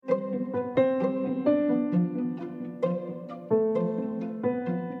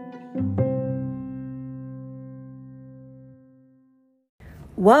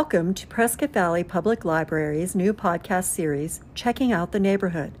Welcome to Prescott Valley Public Library's new podcast series, Checking Out the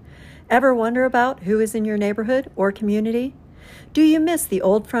Neighborhood. Ever wonder about who is in your neighborhood or community? Do you miss the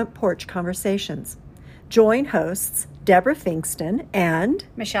old front porch conversations? Join hosts Deborah Finkston and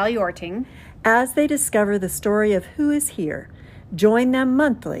Michelle Yorting as they discover the story of who is here. Join them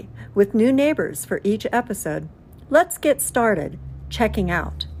monthly with new neighbors for each episode. Let's get started checking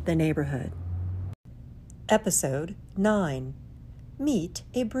out the neighborhood. Episode 9. Meet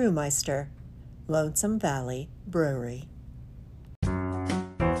a Brewmeister, Lonesome Valley Brewery.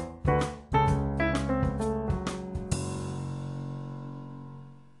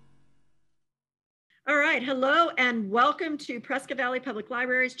 All right, hello and welcome to Prescott Valley Public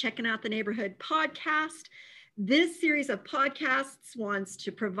Library's Checking Out the Neighborhood podcast. This series of podcasts wants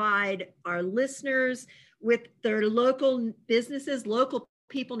to provide our listeners with their local businesses, local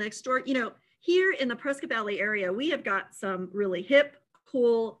people next door. Here in the Prescott Valley area, we have got some really hip,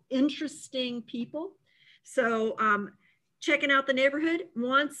 cool, interesting people. So Checking Out the Neighborhood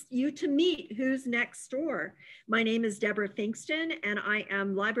wants you to meet who's next door. My name is Deborah Finkston, and I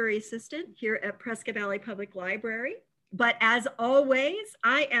am library assistant here at Prescott Valley Public Library. But as always,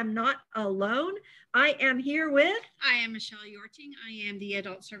 I am not alone. I am here with... I am Michelle Yorting. I am the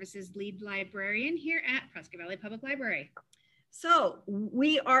Adult Services Lead Librarian here at Prescott Valley Public Library. So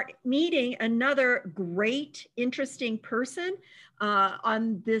we are meeting another great, interesting person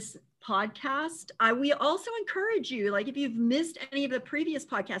on this podcast. We also encourage you, like if you've missed any of the previous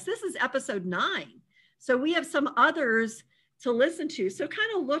podcasts, this is episode 9. So we have some others to listen to. So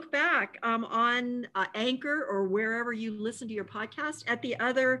kind of look back on Anchor or wherever you listen to your podcast at the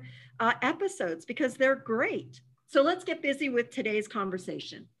other episodes because they're great. So let's get busy with today's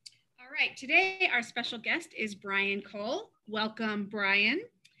conversation. All right, today our special guest is Brian Cole. Welcome, Brian.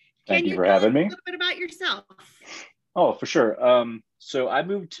 Thank you for having me. A little bit about yourself. Oh, for sure. So I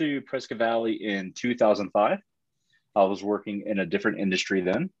moved to Prescott Valley in 2005. I was working in a different industry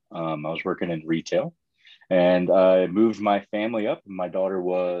then. I was working in retail, and I moved my family up. My daughter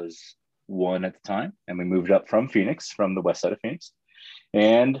was 1 at the time, and we moved up from Phoenix, from the west side of Phoenix.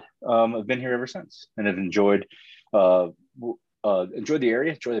 And I've been here ever since, and I've enjoyed the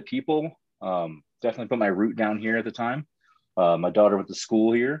area, enjoy the people. Definitely put my root down here at the time. My daughter went to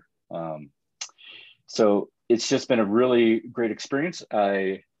school here. So it's just been a really great experience.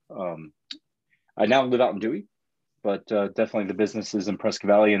 I now live out in Dewey, but definitely the business is in Prescott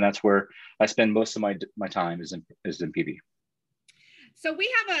Valley, and that's where I spend most of my time is in PV. So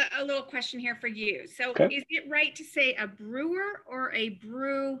we have a little question here for you. So Okay. Is it right to say a brewer or a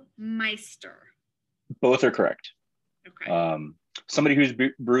brewmeister? Both are correct. Okay. Somebody who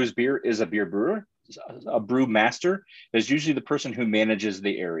brews beer is a beer brewer. A brew master is usually the person who manages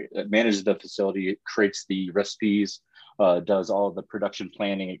the area, manages the facility, creates the recipes, does all the production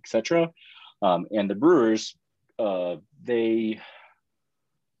planning, etc. And the brewers, they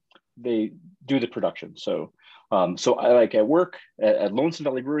do the production. So I like at work at Lonesome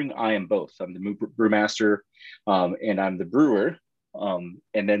Valley Brewing, I am both. I'm the brewmaster and I'm the brewer. And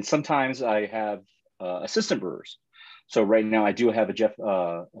then sometimes I have assistant brewers. So right now I do have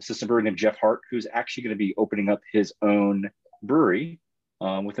a assistant brewer named Jeff Hart, who's actually going to be opening up his own brewery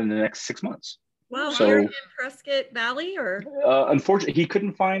within the next 6 months. Well, so, here in Prescott Valley, or? Unfortunately, he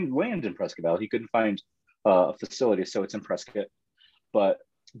couldn't find land in Prescott Valley. He couldn't find a facility, so it's in Prescott. But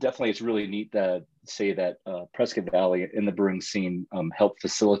definitely it's really neat to say that Prescott Valley in the brewing scene helped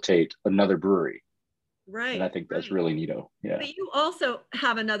facilitate another brewery. Right. And I think that's really neato. Yeah. But you also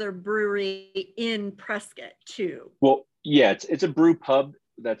have another brewery in Prescott too. Well, yeah, it's a brew pub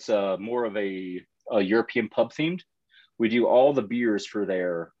that's more of a European pub themed. We do all the beers for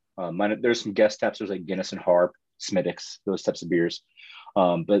their. There's some guest taps. There's like Guinness and Harp, Smithwick's, those types of beers.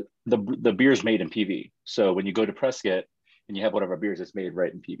 But the beer's made in PV. So when you go to Prescott and you have one of our beers, it's made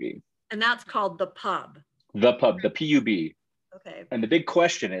right in PV. And that's called the pub. The pub, the PUB. Okay. And the big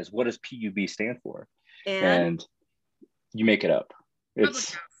question is, what does PUB stand for? And you make it up.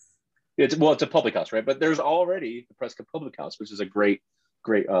 It's a public house, right? But there's already the Prescott Public House, which is a great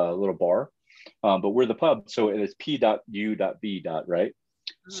little bar. But we're the pub, so it is P.U.B. right?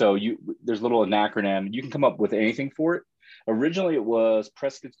 Mm-hmm. So there's a little acronym. You can come up with anything for it. Originally, it was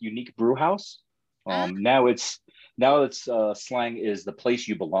Prescott's Unique Brew House. Now it's slang is the place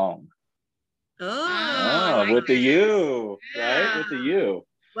you belong. Oh, with the U, right? With the U.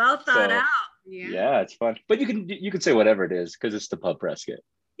 Well thought out. Yeah, it's fun. But you can say whatever it is because it's the pub Prescott.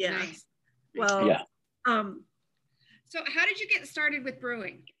 Yeah. Nice. Well, yeah. So how did you get started with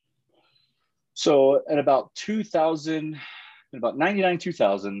brewing? So at about 2000, in about 99,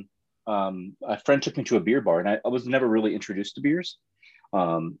 2000, a friend took me to a beer bar, and I was never really introduced to beers.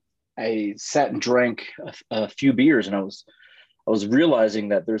 I sat and drank a few beers, and I was realizing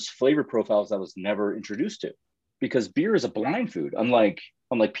that there's flavor profiles I was never introduced to, because beer is a blind food. Unlike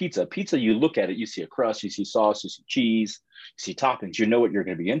pizza. Pizza, you look at it, you see a crust, you see sauce, you see cheese, you see toppings, you know what you're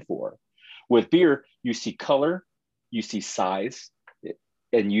going to be in for. With beer, you see color, you see size,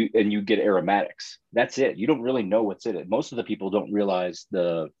 and you get aromatics. That's it. You don't really know what's in it. Most of the people don't realize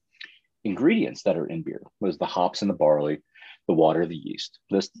the ingredients that are in beer. Was the hops and the barley, the water, the yeast.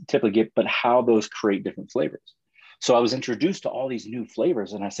 Let's typically get, but how those create different flavors. So I was introduced to all these new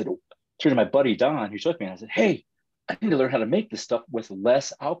flavors, and I said, turned to my buddy Don, who's with me, and I said, hey, I need to learn how to make this stuff with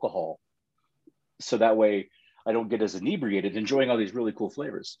less alcohol, so that way I don't get as inebriated enjoying all these really cool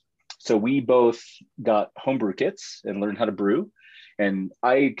flavors. So we both got homebrew kits and learned how to brew. And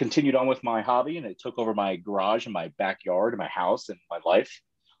I continued on with my hobby, and it took over my garage and my backyard and my house and my life.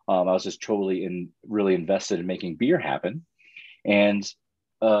 I was just totally really invested in making beer happen. And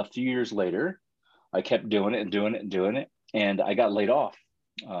a few years later, I kept doing it and doing it and doing it. And I got laid off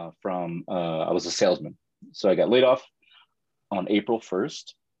I was a salesman. So I got laid off on April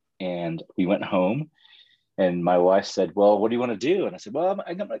 1st, and we went home, and my wife said, well, what do you want to do? And I said, well,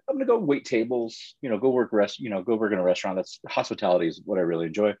 I'm going to go wait tables, go work go work in a restaurant. That's hospitality is what I really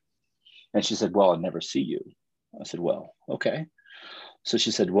enjoy. And she said, well, I'll never see you. I said, well, okay. So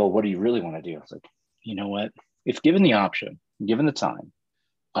she said, well, what do you really want to do? I was like, you know what? If given the option, given the time,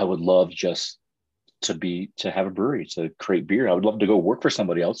 I would love just to have a brewery, to create beer. I would love to go work for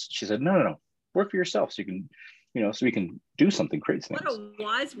somebody else. She said, no, work for yourself, so you can, so we can do something, create things. What a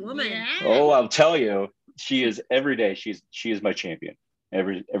wise woman. Yeah. Oh, I'll tell you, she is every day. She is my champion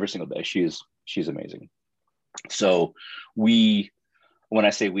every single day. She's amazing. So when I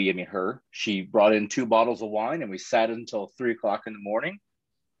say we, I mean her. She brought in 2 bottles of wine, and we sat until 3:00 in the morning.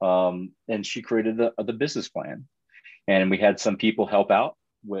 And she created the business plan, and we had some people help out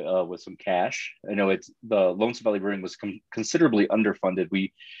with some cash. I know the Lonesome Valley Brewing was considerably underfunded.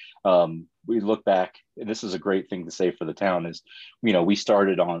 We look back, and this is a great thing to say for the town, is, we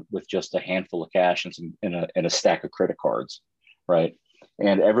started on with just a handful of cash and a stack of credit cards, right?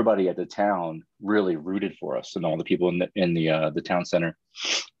 And everybody at the town really rooted for us, and all the people in the town center,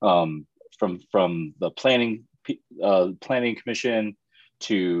 from the planning commission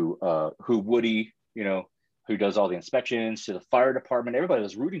to Woody, who does all the inspections, to the fire department. Everybody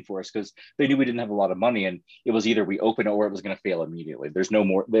was rooting for us because they knew we didn't have a lot of money, and it was either we open it or it was going to fail immediately. There's no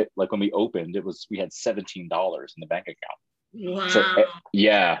more, like when we opened, we had $17 in the bank account. Wow. So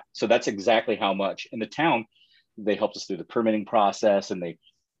yeah, so that's exactly how much. In the town, they helped us through the permitting process, and they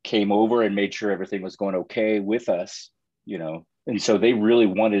came over and made sure everything was going okay with us, and so they really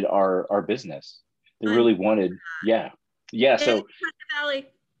wanted our business. They really wanted, yeah. So Valley.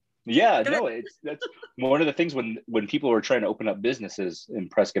 Yeah, no, that's one of the things when people are trying to open up businesses in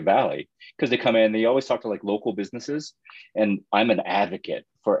Prescott Valley, because they come in, they always talk to like local businesses, and I'm an advocate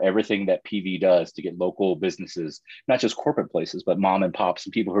for everything that PV does to get local businesses, not just corporate places, but mom and pops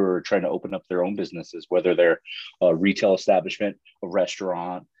and people who are trying to open up their own businesses, whether they're a retail establishment, a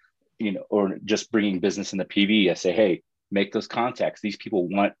restaurant, or just bringing business into PV. I say, hey, make those contacts. These people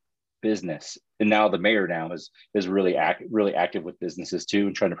want business. And now the mayor is really active with businesses too,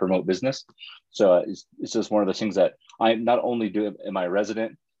 and trying to promote business. So it's just one of those things that I not only am I a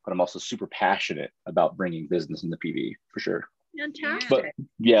resident, but I'm also super passionate about bringing business into PV for sure. Fantastic. But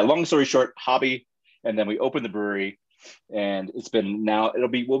yeah, long story short, hobby, and then we opened the brewery, and it's been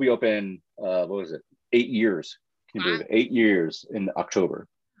we'll be open 8 years. Can you believe it? 8 years in October.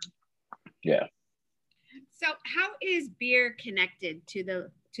 Yeah. So how is beer connected to the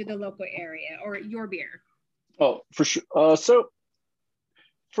local area, or your beer? Oh, for sure. So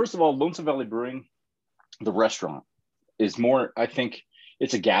first of all, Lonesome Valley Brewing, the restaurant, is more, I think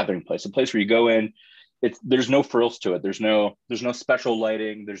it's a gathering place, a place where you go in. There's no frills to it. There's no special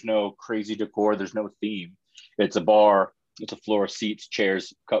lighting. There's no crazy decor. There's no theme. It's a bar. It's a floor, seats,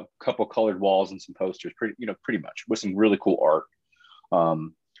 chairs, couple colored walls, and some posters. Pretty much with some really cool art.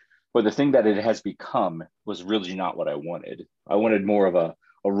 But the thing that it has become was really not what I wanted. I wanted more of a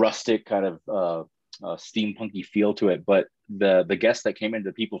rustic kind of steampunky feel to it. But the guests that came in,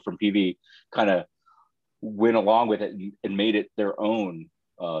 the people from PV, kind of went along with it and made it their own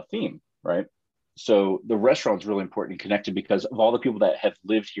theme, right? So the restaurant's really important and connected because of all the people that have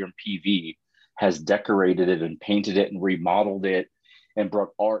lived here in PV has decorated it and painted it and remodeled it and brought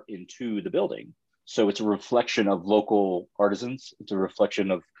art into the building. So it's a reflection of local artisans. It's a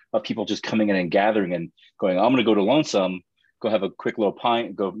reflection of people just coming in and gathering and going, I'm going to go to Lonesome, go have a quick little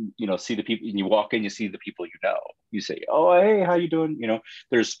pint, go, see the people. And you walk in, you see the people, you say, oh, hey, how you doing?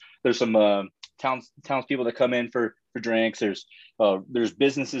 There's some townspeople that come in for drinks. There's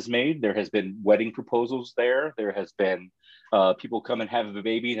businesses made. There has been wedding proposals there. There has been people come and have a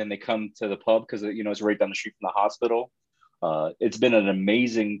baby, then they come to the pub because it's right down the street from the hospital. It's been an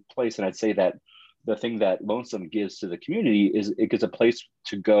amazing place, and I'd say that the thing that Lonesome gives to the community is it gives a place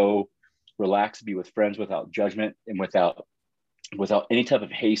to go, relax, be with friends without judgment and without any type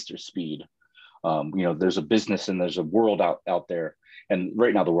of haste or speed. There's a business and there's a world out there, and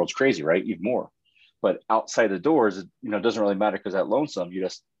right now the world's crazy, right? Even more. But outside the doors, it doesn't really matter, because at Lonesome,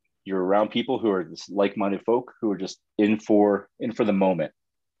 you're around people who are just like-minded folk who are just in for the moment.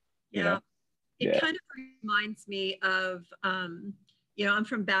 Yeah. It kind of reminds me of, I'm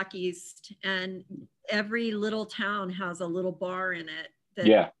from back east, and every little town has a little bar in it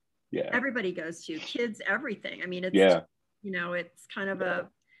that everybody goes to, kids, everything. I mean, it's, it's kind of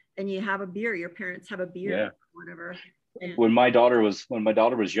and you have a beer, your parents have a beer, or whatever. And when my daughter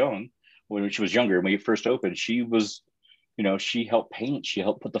was young, when she was younger, when we first opened, she was, she helped paint, she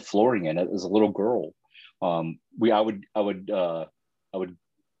helped put the flooring in it as a little girl. I would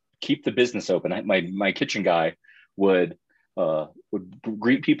keep the business open. My kitchen guy would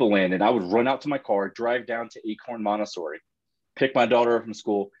greet people in, and I would run out to my car, drive down to Acorn Montessori, pick my daughter up from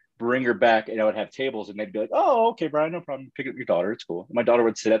school, bring her back, and I would have tables, and they'd be like, "Oh, okay, Brian, no problem. Pick up your daughter. It's cool." And my daughter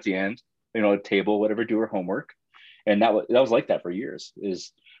would sit at the end, at a table, whatever, do her homework, and that was like that for years.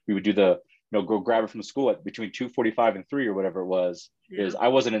 Is we would do the go grab her from school at between 2:45 and 3 or whatever it was. Is I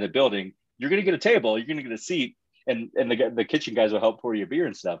wasn't in the building. You're gonna get a table. You're gonna get a seat, and the kitchen guys will help pour you a beer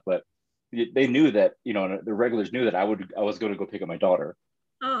and stuff. But they knew that the regulars knew that I was going to go pick up my daughter.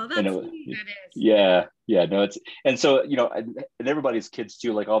 Oh, that's neat. That is. Yeah. No, and so and everybody's kids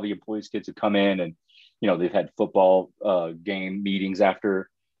too, like all the employees' kids who come in, and they've had football game meetings after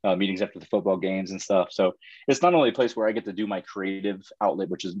the football games and stuff. So it's not only a place where I get to do my creative outlet,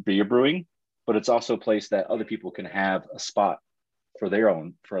 which is beer brewing, but it's also a place that other people can have a spot for their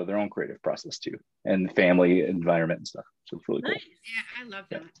own creative process too, and family environment and stuff. So it's really cool. Nice. Yeah, I love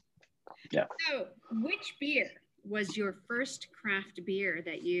that. Yeah. So, which beer was your first craft beer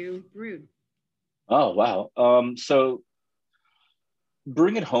that you brewed? Oh, wow. So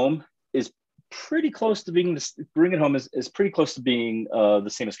Bring It Home is pretty close to being Bring It Home is pretty close to being the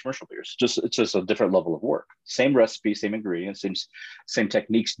same as commercial beers. It's just a different level of work. Same recipe, same ingredients, same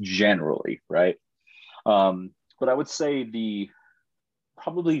techniques generally, right? But I would say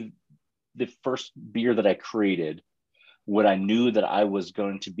probably the first beer that I created when I knew that I was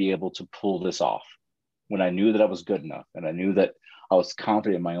going to be able to pull this off, when I knew that I was good enough, and I knew that I was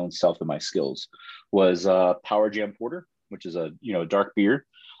confident in my own self and my skills, was Power Jam Porter, which is a dark beer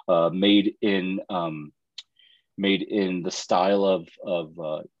made in the style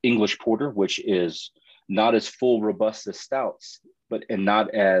of English porter, which is not as full robust as stouts, and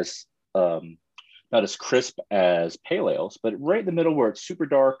not as crisp as pale ales, but right in the middle where it's super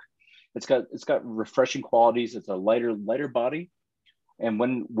dark. It's got refreshing qualities. It's a lighter body. And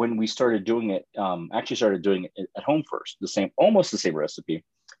when we started doing it, actually started doing it at home first, almost the same recipe.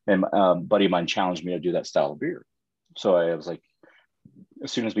 And buddy of mine challenged me to do that style of beer. So I was like,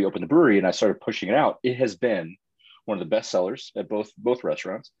 as soon as we opened the brewery and I started pushing it out, it has been one of the best sellers at both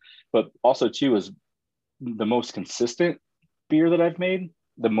restaurants, but also too is the most consistent beer that I've made.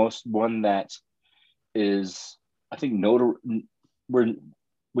 The most one that is, I think,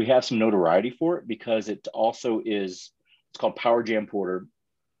 we have some notoriety for it because it also is. It's called Power Jam Porter,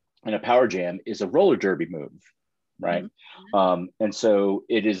 and a Power Jam is a roller derby move, right? Mm-hmm. And so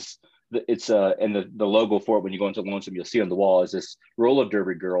it is. And the logo for it, when you go into Lonesome, you'll see on the wall is this roller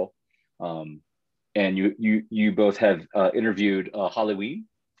derby girl. And you both have interviewed Halloween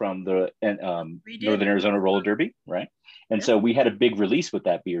from the Northern Arizona Roller Derby, right? And so we had a big release with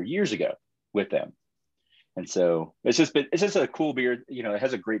that beer years ago with them. And so it's just a cool beer. It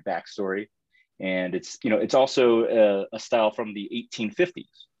has a great backstory, and it's also a style from the 1850s.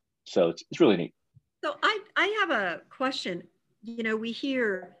 So it's really neat. So I have a question. We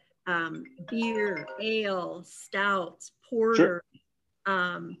hear beer, ale, stouts, porter,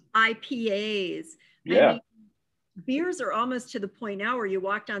 IPAs. Yeah. I mean, beers are almost to the point now where you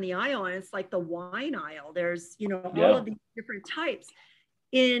walk down the aisle and it's like the wine aisle. There's, all of these different types.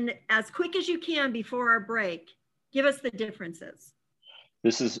 In as quick as you can before our break, give us the differences.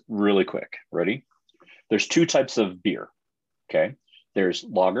 This is really quick. Ready? There's two types of beer. Okay. There's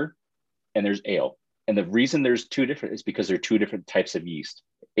lager and there's ale. And the reason there's two different is because there are two different types of yeast.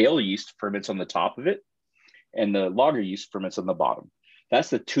 Ale yeast ferments on the top of it, and the lager yeast ferments on the bottom. That's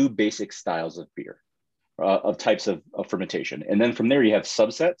the two basic styles of beer, of types of fermentation. And then from there you have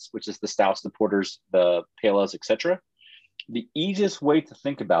subsets, which is the stouts, the porters, the pale ales, etc. The easiest way to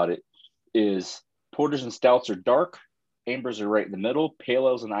think about it is porters and stouts are dark, ambers are right in the middle, pale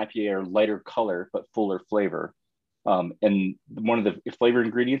ales and IPA are lighter color but fuller flavor. And one of the flavor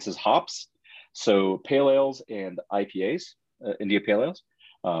ingredients is hops. So pale ales and IPAs, India Pale Ales,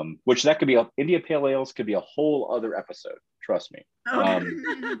 which that could be India Pale Ales could be a whole other episode. Trust me. Okay.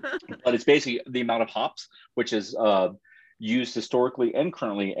 But it's basically the amount of hops, which is used historically and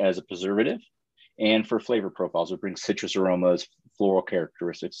currently as a preservative, and for flavor profiles, it brings citrus aromas, floral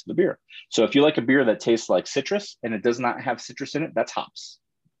characteristics to the beer. So if you like a beer that tastes like citrus and it does not have citrus in it, that's hops.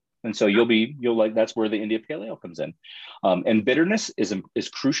 And so you'll like, that's where the India Pale Ale comes in. And bitterness is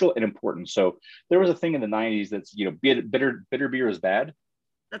crucial and important. So there was a thing in the 90s that's, bitter beer is bad.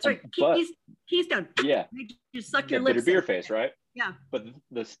 That's right. Keystone. Yeah. You suck your lips. Bitter beer face, right? Yeah. But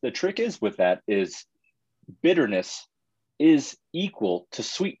the trick is with that is bitterness is equal to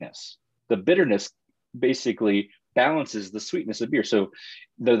sweetness. The bitterness basically balances the sweetness of beer. So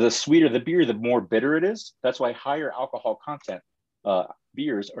the sweeter the beer, the more bitter it is. That's why higher alcohol content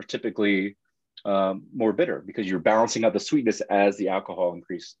beers are typically more bitter, because you're balancing out the sweetness as the alcohol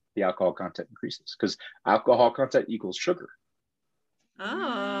content increases, because alcohol content equals sugar.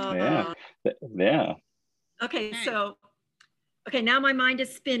 Oh. Yeah. Okay, so now my mind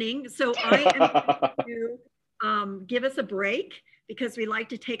is spinning. So I am going to give us a break, because we like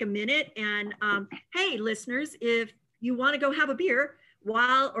to take a minute. And hey, listeners, if you want to go have a beer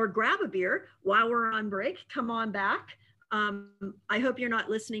or grab a beer while we're on break, come on back. I hope you're not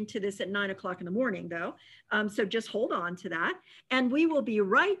listening to this at 9 o'clock in the morning, though. So just hold on to that. And we will be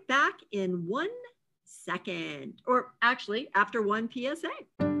right back in 1 second, or actually after one PSA.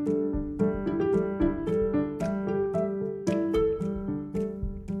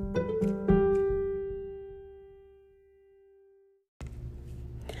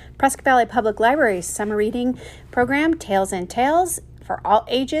 Prescott Valley Public Library's summer reading program, Tales and Tales for All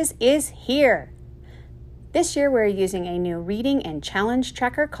Ages, is here. This year, we're using a new reading and challenge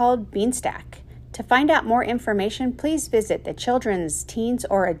tracker called Beanstack. To find out more information, please visit the Children's, Teens,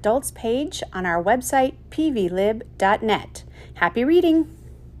 or Adults page on our website, pvlib.net. Happy reading!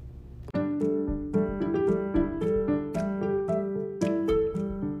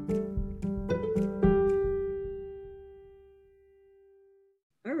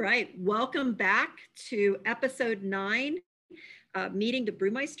 All right, welcome back to episode 9. Meeting the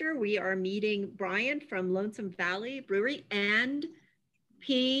Brewmeister. We are meeting Brian from Lonesome Valley Brewery and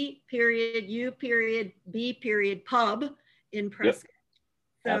P.U.B. Pub in Prescott.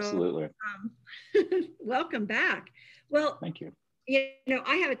 Yep, absolutely. Welcome back. Well, thank you.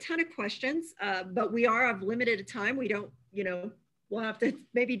 I have a ton of questions, but we are of limited time. We don't, we'll have to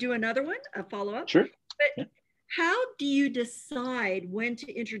maybe do another one, a follow-up. Sure. But yeah. How do you decide when to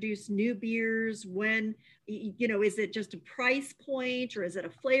introduce new beers? When, is it just a price point, or is it a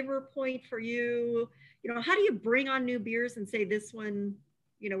flavor point for you? How do you bring on new beers and say this one,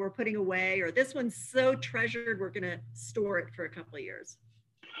 we're putting away, or this one's so treasured, we're going to store it for a couple of years?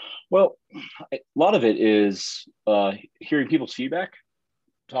 Well, a lot of it is hearing people's feedback,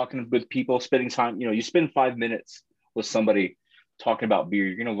 talking with people, spending time. You spend 5 minutes with somebody talking about beer,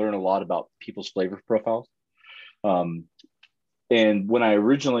 you're going to learn a lot about people's flavor profiles. And when I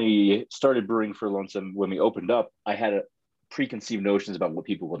originally started brewing for Lonesome, when we opened up, I had preconceived notions about what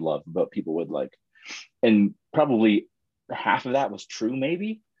people would love, what people would like. And probably half of that was true,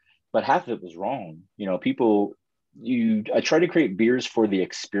 maybe, but half of it was wrong. I try to create beers for the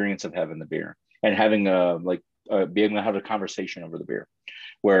experience of having the beer and having being able to have a conversation over the beer.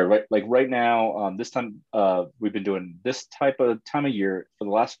 Where right now, this time, we've been doing this type of time of year for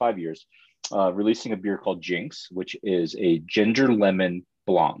the last 5 years. Releasing a beer called Jinx, which is a ginger lemon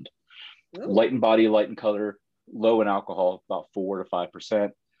blonde. Ooh. Light in body, light in color, low in alcohol, about 4 to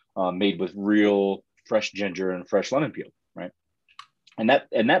 5%, made with real fresh ginger and fresh lemon peel, right? And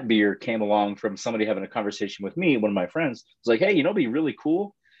that beer came along from somebody having a conversation with me. One of my friends was like, "Hey, it'd be really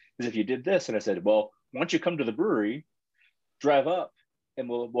cool is if you did this." And I said, "Well, why don't you come to the brewery, drive up, and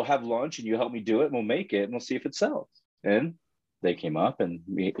we'll have lunch, and you help me do it, and we'll make it, and we'll see if it sells." And they came up, and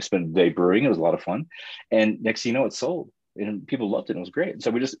we spent the day brewing. It was a lot of fun. And next thing you know, it sold, and people loved it. And it was great. And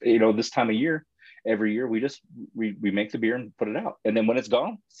so we just, this time of year, every year, we make the beer and put it out. And then when it's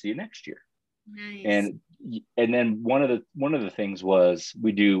gone, see you next year. Nice. And then one of the things was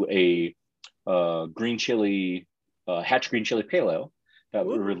we do a green chili, Hatch green chili pale ale that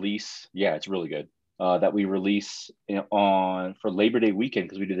we release. Yeah, it's really good. That we release for Labor Day weekend,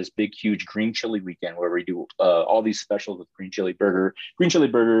 because we do this big, huge green chili weekend where we do all these specials with green chili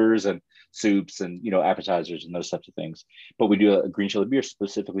burgers and soups and appetizers and those types of things. But we do a green chili beer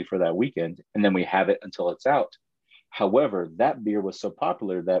specifically for that weekend, and then we have it until it's out. However, that beer was so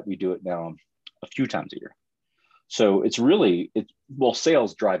popular that we do it now a few times a year. So it's really,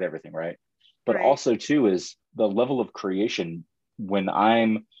 sales drive everything, right? But Right. also too is the level of creation. When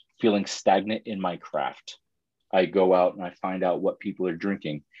I'm feeling stagnant in my craft, I go out and I find out what people are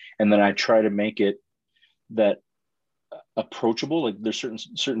drinking, and then I try to make it that approachable. Like there's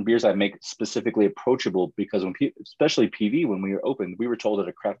certain beers I make specifically approachable, because when people, especially PV, when we were open, we were told that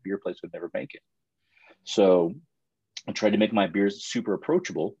a craft beer place would never make it. So I tried to make my beers super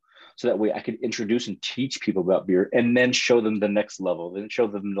approachable, so that way I could introduce and teach people about beer, and then show them the next level, then show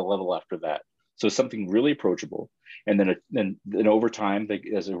them the level after that. So something really approachable. And then over time, they,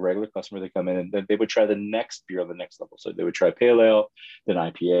 as a regular customer, they come in and then they would try the next beer on the next level. So they would try pale ale, then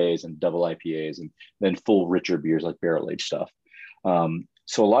IPAs and double IPAs, and then full richer beers like barrel aged stuff.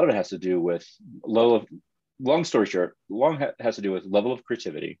 So a lot of it has to do with long story short, has to do with level of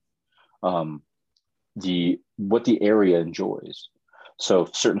creativity, what the area enjoys. So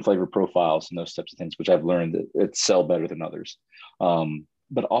certain flavor profiles and those types of things, which I've learned that it sell better than others.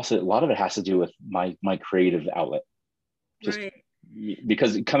 But also a lot of it has to do with my creative outlet. Just right.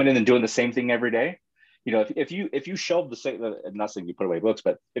 because coming in and doing the same thing every day, if you shelve the same, I'm not saying you put away books,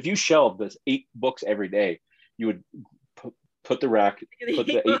 but if you shelve this 8 books every day, you would put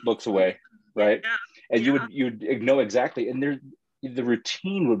the 8 books away, right? Yeah. And you'd know exactly, and the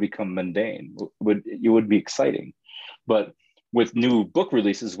routine would become mundane. It would be exciting, but with new book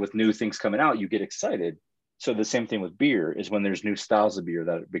releases, with new things coming out, you get excited. So the same thing with beer is when there's new styles of beer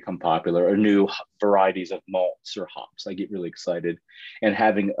that become popular, or new varieties of malts or hops, I get really excited. And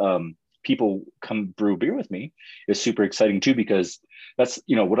having people come brew beer with me is super exciting too, because that's,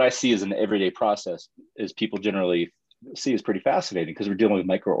 what I see as an everyday process is people generally see is pretty fascinating, because we're dealing with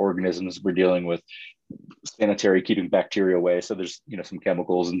microorganisms, we're dealing with sanitary, keeping bacteria away. So there's, some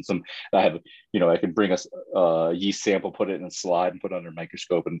chemicals and some, I have, I can bring a yeast sample, put it in a slide and put it under a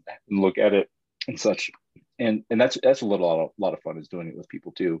microscope and look at it and such. And that's a lot of fun, is doing it with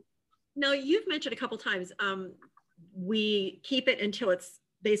people too. Now, you've mentioned a couple times, we keep it until it's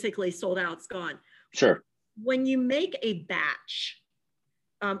basically sold out, it's gone. Sure. When you make a batch,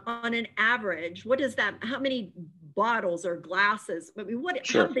 on an average, what is that? How many bottles or glasses? I mean,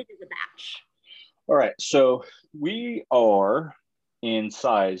 Sure. How big is a batch? All right. So we are in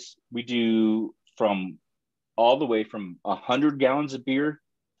size. We do all the way from 100 gallons of beer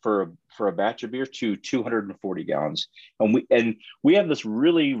for a batch of beer to 240 gallons. And we have this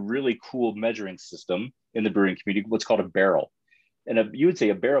really, really cool measuring system in the brewing community, what's called a barrel. And you would say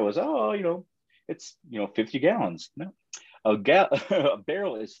a barrel is, it's 50 gallons. No, a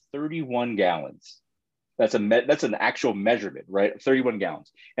barrel is 31 gallons. That's an actual measurement, right? 31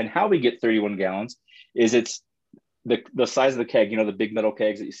 gallons. And how we get 31 gallons is it's the size of the keg, the big metal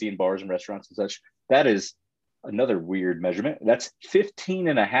kegs that you see in bars and restaurants and such. That is another weird measurement. That's 15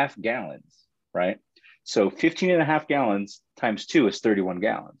 and a half gallons, right? So 15 and a half gallons times 2 is 31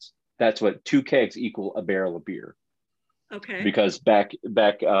 gallons. That's what 2 kegs equal a barrel of beer. Okay. Because back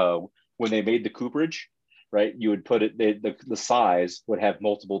when they made the cooperage, right, you would put it, the size would have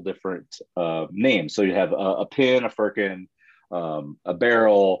multiple different names. So you have a pin, a firkin, a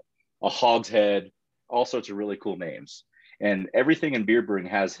barrel, a hogshead, all sorts of really cool names. And everything in beer brewing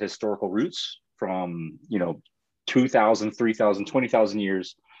has historical roots from 2,000, 3,000, 20,000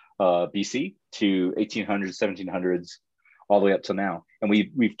 years BC to 1800s, 1700s, all the way up to now. And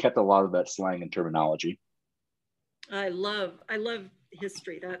we've kept a lot of that slang and terminology. I love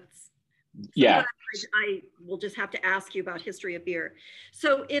history. That's yeah. I will just have to ask you about history of beer.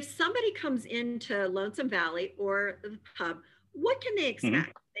 So if somebody comes into Lonesome Valley or the pub, what can they expect?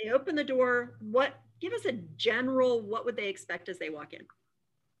 Mm-hmm. They open the door. Give us a general, what would they expect as they walk in?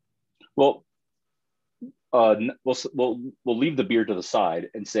 Well, we'll leave the beer to the side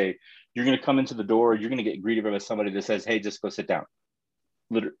and say, you're going to come into the door. You're going to get greeted by somebody that says, hey, just go sit down.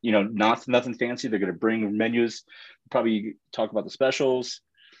 Nothing fancy. They're going to bring menus, probably talk about the specials.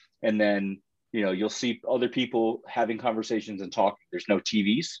 And then, you'll see other people having conversations and talking. There's no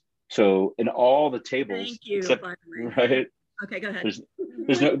TVs. So in all the tables, thank you, except, right? Okay, go ahead.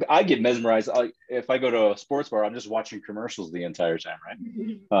 There's no, I get mesmerized. If I go to a sports bar, I'm just watching commercials the entire time, right?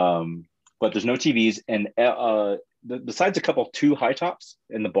 But there's no TVs. And besides a couple 2 high tops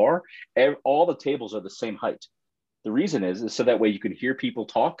in the bar, all the tables are the same height. The reason is so that way you can hear people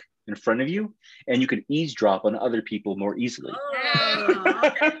talk in front of you, and you can eavesdrop on other people more easily. Oh,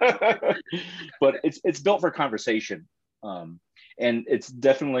 okay. But it's built for conversation, and it's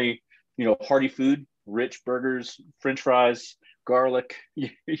definitely hearty food, rich burgers, French fries, garlic,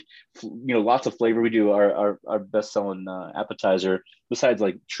 lots of flavor. We do our best selling appetizer besides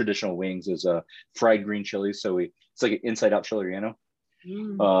like traditional wings is fried green chili. So it's like an inside out chili relleno.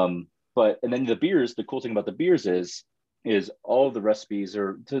 But and then the beers, the cool thing about the beers is all of the recipes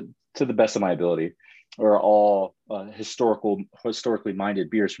are to the best of my ability are all historically minded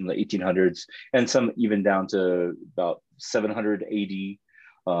beers from the 1800s, and some even down to about 700 AD to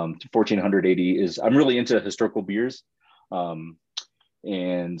 1400 AD. I'm really into historical beers,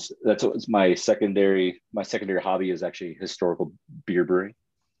 and that's what's my secondary hobby is actually historical beer brewing.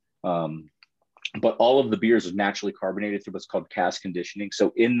 But all of the beers are naturally carbonated through what's called cask conditioning.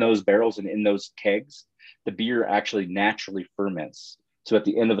 So in those barrels and in those kegs, the beer actually naturally ferments. So at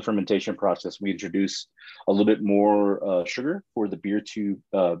the end of the fermentation process, we introduce a little bit more sugar for the beer to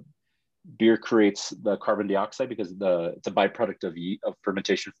beer creates the carbon dioxide because it's a byproduct of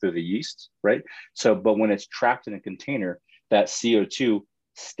fermentation through the yeast, right? So, but when it's trapped in a container, that CO2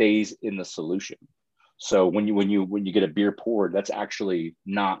 stays in the solution. So when you get a beer poured, that's actually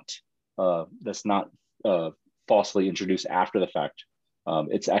not falsely introduced after the fact.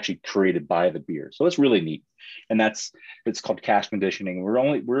 It's actually created by the beer. So it's really neat. And it's called cask conditioning.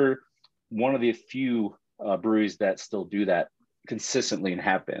 We're one of the few breweries that still do that consistently and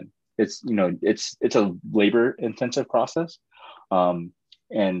have been. It's a labor intensive process.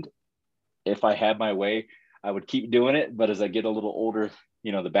 And if I had my way, I would keep doing it. But as I get a little older,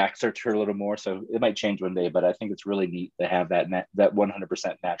 the back starts to hurt a little more. So it might change one day, but I think it's really neat to have that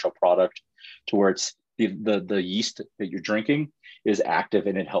 100% natural product to where it's the yeast that you're drinking is active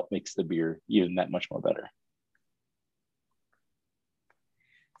and it makes the beer even that much more better.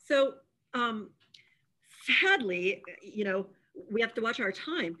 So sadly, we have to watch our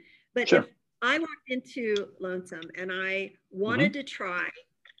time, but sure. If I walked into Lonesome and I wanted to try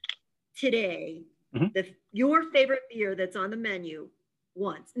today your favorite beer that's on the menu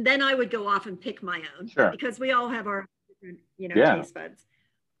once, and then I would go off and pick my own because we all have our different, taste buds.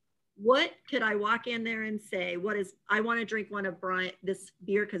 What could I walk in there and say, I want to drink one of this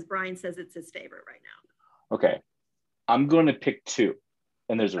beer because Brian says it's his favorite right now. Okay. I'm going to pick two.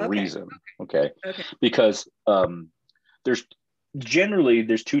 And there's a reason. Okay. Because there's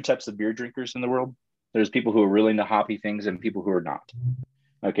two types of beer drinkers in the world. There's people who are really into hoppy things and people who are not.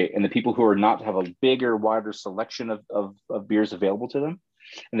 Okay. And the people who are not have a bigger, wider selection of beers available to them.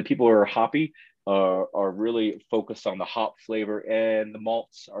 And the people who are hoppy are really focused on the hop flavor, and the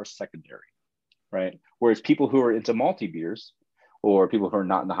malts are secondary, right? Whereas people who are into malty beers or people who are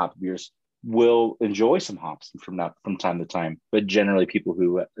not into hoppy beers will enjoy some hops from time to time, but generally people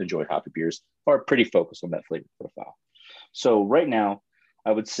who enjoy hoppy beers are pretty focused on that flavor profile. So right now,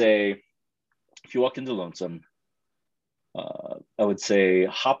 I would say if you walk into Lonesome, I would say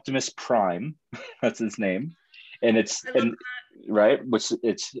Hoptimus Prime, that's his name, and right, which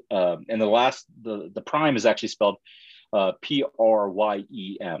it's and the Prime is actually spelled Prym.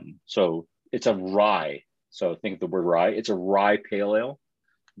 So it's a rye. So think of the word rye. It's a rye pale ale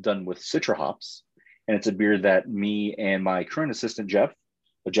done with Citra hops, and it's a beer that me and my current assistant Jeff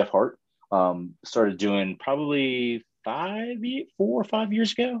Hart started doing probably 4 or 5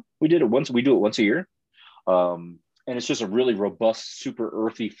 years ago. We do it once a year, and it's just a really robust, super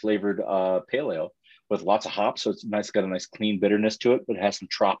earthy flavored pale ale with lots of hops. So it's nice, got a nice clean bitterness to it, but it has some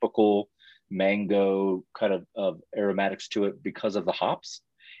tropical mango kind of aromatics to it because of the hops.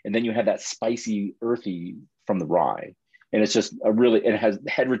 And then you have that spicy earthy from the rye. And it's just it has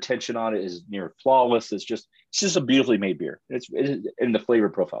head retention on it is near flawless. It's just a beautifully made beer. And the flavor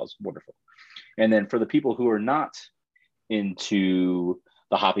profile is wonderful. And then for the people who are not into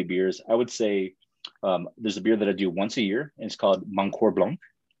the hoppy beers, I would say there's a beer that I do once a year, and it's called Mancour Blanc,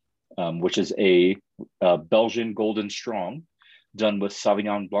 which is a Belgian Golden Strong done with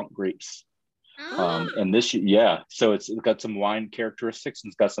Sauvignon Blanc grapes. And so it's got some wine characteristics, and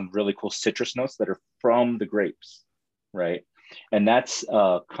it's got some really cool citrus notes that are from the grapes. Right. And that's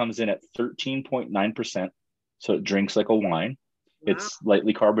comes in at 13.9%. So it drinks like a wine. Wow. It's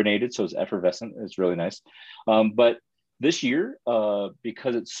lightly carbonated, so it's effervescent. It's really nice. But this year,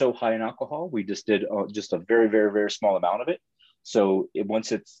 because it's so high in alcohol, we just did just a very, very, very small amount of it. So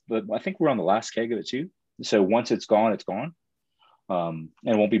I think we're on the last keg of it too. So once it's gone, it's gone. And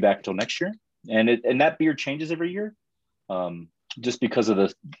it won't be back until next year. And that beer changes every year, just because of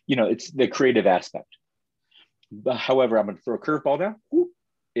it's the creative aspect. But however, I'm going to throw a curveball down.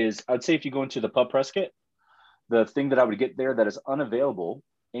 I'd say if you go into the Pub Prescott, the thing that I would get there that is unavailable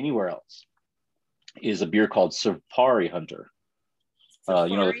anywhere else is a beer called Safari Hunter.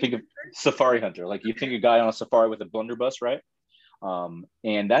 Think of Safari Hunter, like you think a guy on a safari with a blunderbuss, right?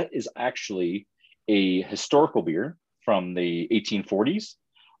 And that is actually a historical beer from the 1840s.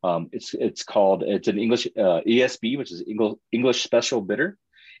 It's an English ESB, which is English Special Bitter,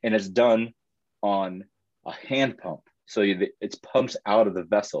 and it's done on a hand pump. So it pumps out of the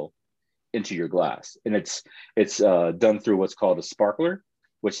vessel into your glass, and it's done through what's called a sparkler,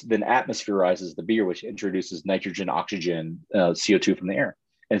 which then atmospherizes the beer, which introduces nitrogen, oxygen, CO2 from the air.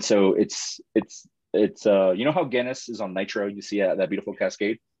 And so it's you know how Guinness is on nitro, you see that beautiful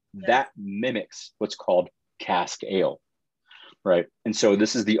cascade? Yes. That mimics what's called cask ale, right? And so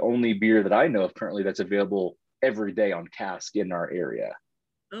this is the only beer that I know of currently that's available every day on cask in our area.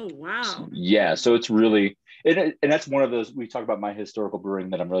 Oh, wow. Yeah, so it's really, and that's one of those, we talk about my historical brewing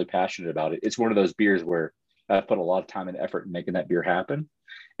that I'm really passionate about. It's one of those beers where I've put a lot of time and effort in making that beer happen,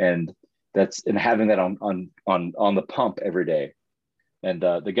 and having that on the pump every day. And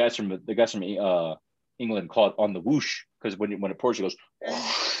the guys from England call it on the whoosh, because when it pours, it goes.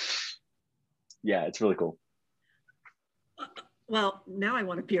 Yeah, it's really cool. Well, now I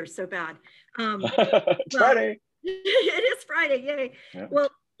want a beer so bad. It's Friday. It is Friday, yay. Yeah. Well,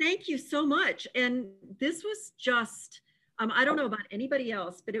 thank you so much. And this was just, I don't know about anybody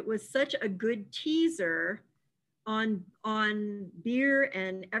else, but it was such a good teaser on beer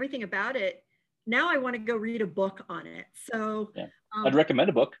and everything about it. Now I want to go read a book on it. So yeah. I'd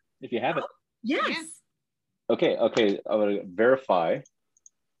recommend a book if you have it. Yes. Yeah. Okay. I'm going to verify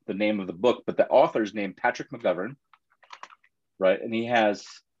the name of the book, but the author's named Patrick McGovern, right? And he has,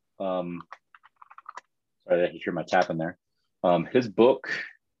 sorry, I can hear my tapping there. His book,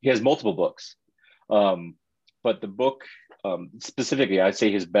 he has multiple books, but the book specifically, I'd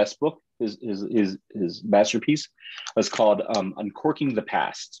say his best book, his masterpiece, is called Uncorking the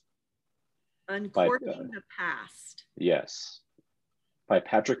Past. Uncorking the Past. Yes, by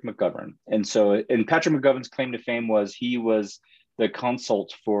Patrick McGovern. And Patrick McGovern's claim to fame was he was the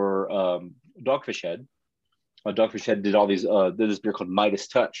consult for Dogfish Head. Dogfish Head did all these, did this beer called Midas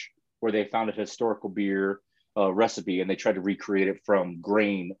Touch, where they found a historical beer recipe and they tried to recreate it from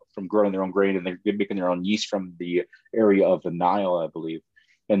growing their own grain, and they're making their own yeast from the area of the Nile, I believe.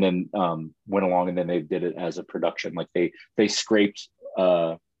 And then went along and then they did it as a production. Like they scraped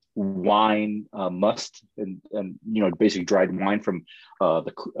wine must and basically dried wine from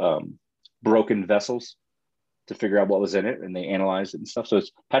the broken vessels to figure out what was in it, and they analyzed it and stuff. So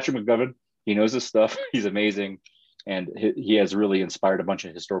it's Patrick McGovern. He knows his stuff. He's amazing, and he has really inspired a bunch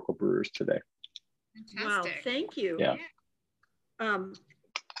of historical brewers today. Fantastic. Wow, thank you. Yeah.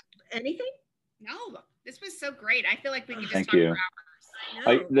 Anything? No, this was so great. I feel like we could just Thank talk you. for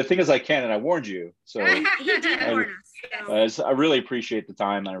hours. No. The thing is, I can, and I warned you. So He did warn us. So. I really appreciate the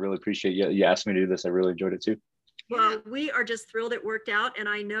time. I really appreciate you asked me to do this. I really enjoyed it too. Well, we are just thrilled it worked out. And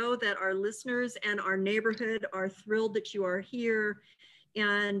I know that our listeners and our neighborhood are thrilled that you are here.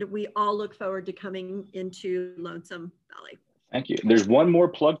 And we all look forward to coming into Lonesome Valley. Thank you. There's one more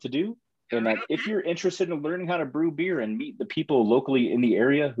plug to do. And if you're interested in learning how to brew beer and meet the people locally in the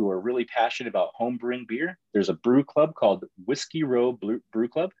area who are really passionate about home brewing beer, there's a brew club called Whiskey Row Brew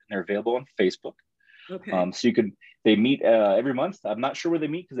Club, and they're available on Facebook. Okay. So they meet every month. I'm not sure where they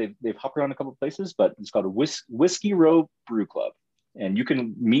meet because they've hopped around a couple of places, but it's called a Whiskey Row Brew Club. And you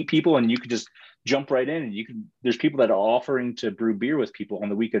can meet people and you can just jump right in, and there's people that are offering to brew beer with people on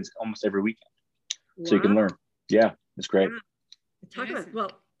the weekends almost every weekend. Wow. So you can learn. Yeah, it's great. Talk about, well,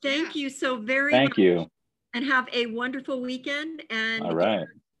 thank you so very Thank much. you. And have a wonderful weekend. And All right. give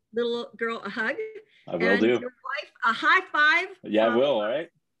your little girl a hug. I will and do. your wife a high five. Yeah, I will. All right.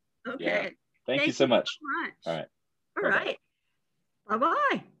 Okay. Yeah. Thank you so much. Much. All right. All Bye-bye. right.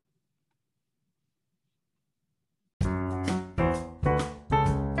 Bye-bye.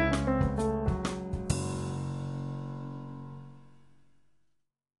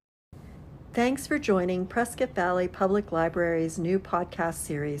 Thanks for joining Prescott Valley Public Library's new podcast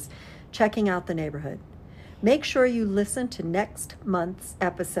series, Checking Out the Neighborhood. Make sure you listen to next month's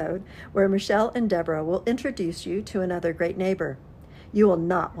episode, where Michelle and Deborah will introduce you to another great neighbor. You will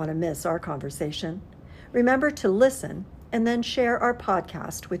not want to miss our conversation. Remember to listen and then share our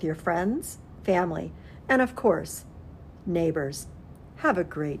podcast with your friends, family, and of course, neighbors. Have a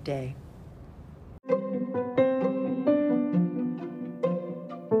great day.